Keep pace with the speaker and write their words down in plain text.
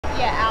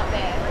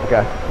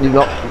Okay. You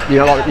don't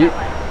like you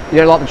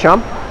don't like the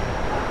chum?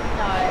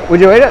 No. Would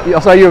you eat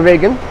it? So you're a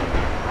vegan?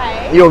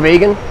 Hey? You're a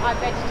vegan? I'm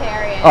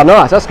vegetarian. Oh,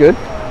 nice. That's good.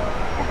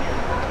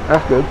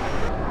 That's good.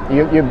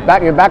 You're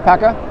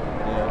backpacker?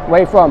 Yeah.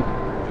 Where are you from?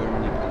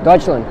 Germany.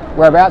 Deutschland.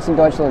 Whereabouts in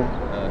Deutschland?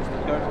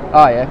 Stuttgart.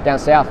 Oh yeah, down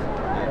south,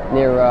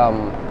 near. Where are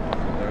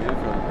you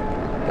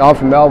from? I'm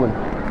from Melbourne.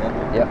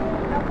 Melbourne. Yep.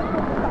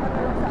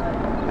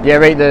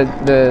 Yeah, eat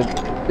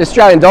the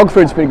Australian dog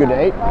food's pretty good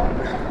to eat.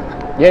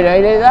 Yeah,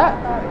 you eat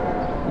that?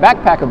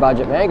 Backpacker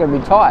budget, man. Got to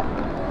be tight.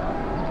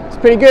 It's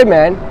pretty good,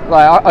 man.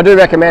 Like I do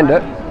recommend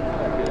it.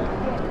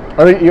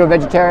 Are you a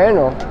vegetarian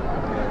or?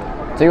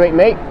 So you eat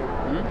meat?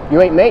 Hmm?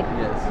 You eat meat?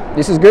 Yes.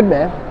 This is good,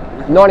 man.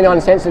 99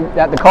 cents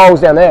at the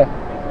Coles down there.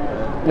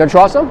 You gonna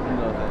try some?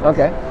 No,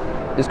 Okay.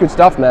 It's good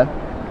stuff, man.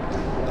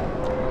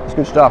 It's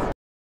good stuff.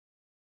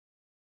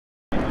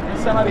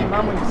 Say hi to your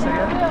mum when you see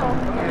her.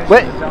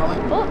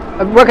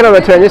 Where can I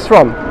return this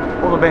from?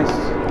 All the best.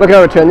 Where can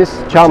I return this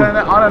chum? I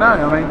don't know.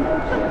 I mean,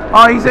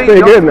 oh, he's eating.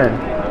 Pretty good, man.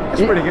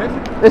 It's pretty good.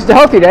 It's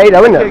healthy to eat,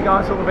 though, isn't Okay, it?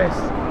 guys, all the best.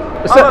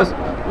 It's Oh,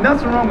 look,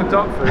 nothing wrong with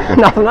dog food.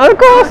 Nothing, of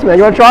course, man.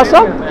 You want to try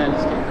some? Man,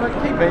 just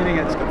keep eating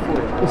it. It's good for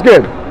you. It's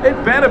good. It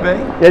better be.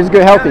 Yeah, it's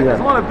good, healthy, There's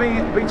a man. lot of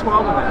B12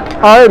 in that.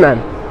 Oh, man.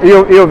 Are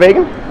you a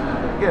vegan?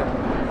 Yeah.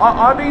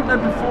 I've eaten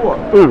it before.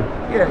 Mm.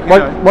 Yeah. You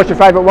know. What's your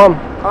favourite one?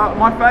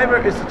 My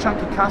favourite is the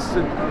chunky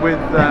custard with.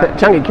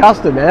 Chunky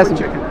custard, man. with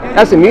chicken. Yeah,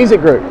 That's a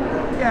music group.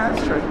 Yeah,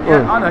 that's true. Yeah,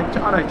 Mm. I know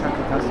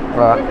chunky custard.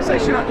 Right. It's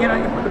actually, you know,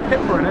 you put the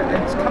pepper in it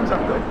and it comes up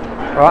good.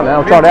 All right, man.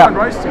 I'll try it out.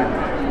 Roasting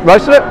it.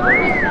 Roasted it?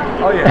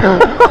 Oh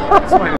yeah. It's my